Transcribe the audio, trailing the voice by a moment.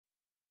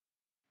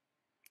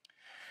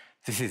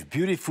This is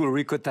beautiful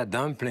ricotta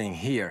dumpling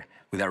here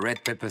with a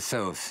red pepper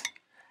sauce.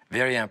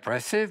 Very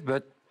impressive,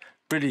 but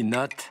really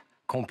not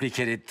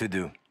complicated to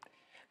do.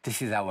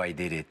 This is how I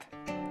did it.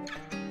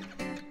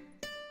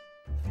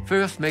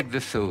 First, make the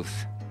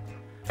sauce.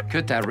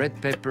 Cut a red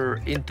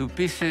pepper into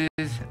pieces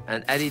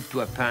and add it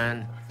to a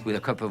pan with a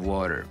cup of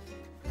water.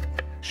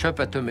 Chop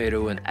a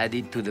tomato and add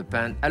it to the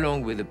pan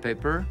along with the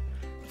pepper.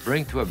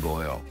 Bring to a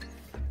boil.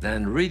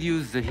 Then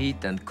reduce the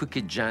heat and cook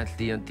it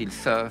gently until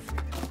soft,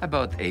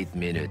 about 8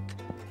 minutes.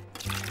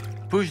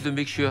 Push the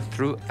mixture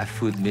through a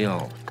food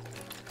mill.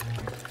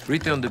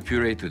 Return the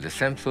puree to the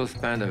same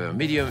saucepan over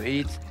medium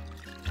heat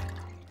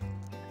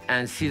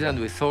and season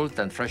with salt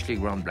and freshly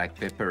ground black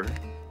pepper.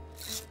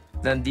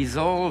 Then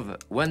dissolve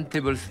 1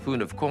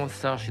 tablespoon of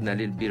cornstarch in a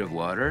little bit of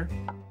water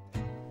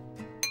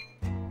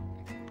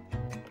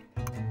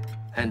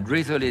and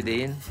drizzle it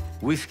in,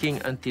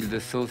 whisking until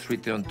the sauce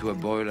returns to a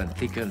boil and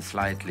thickens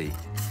slightly.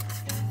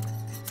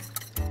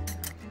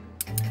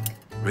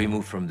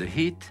 Remove from the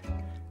heat,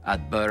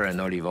 add butter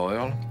and olive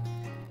oil,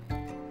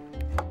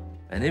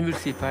 and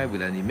emulsify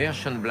with an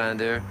immersion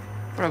blender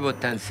for about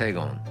 10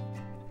 seconds.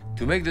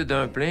 To make the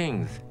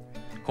dumplings,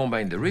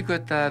 combine the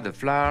ricotta, the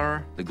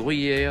flour, the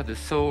Gruyere, the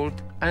salt,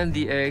 and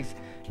the eggs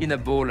in a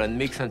bowl and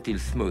mix until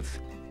smooth.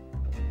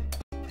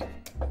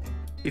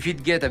 If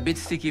it gets a bit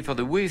sticky for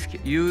the whisk,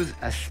 use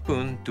a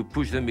spoon to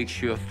push the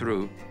mixture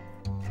through.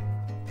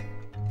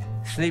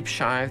 Snip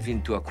chives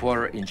into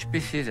 1/4-inch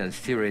pieces and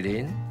stir it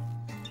in.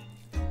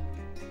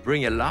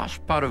 Bring a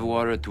large pot of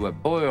water to a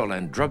boil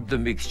and drop the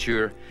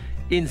mixture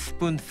in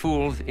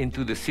spoonfuls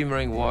into the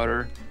simmering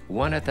water,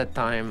 one at a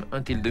time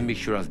until the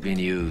mixture has been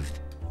used.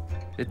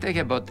 They take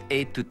about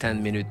 8 to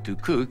 10 minutes to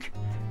cook,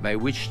 by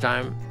which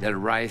time they'll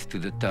rise to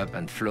the top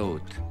and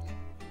float.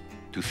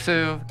 To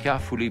serve,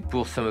 carefully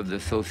pour some of the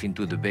sauce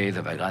into the base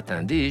of a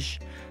gratin dish,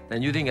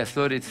 then using a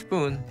slotted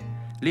spoon,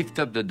 lift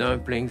up the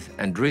dumplings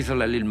and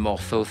drizzle a little more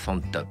sauce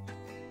on top.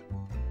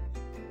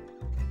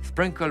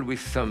 Sprinkle with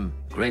some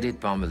grated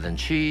Parmesan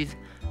cheese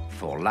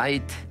for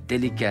light,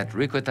 delicate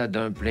ricotta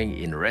dumpling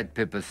in red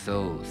pepper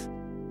sauce.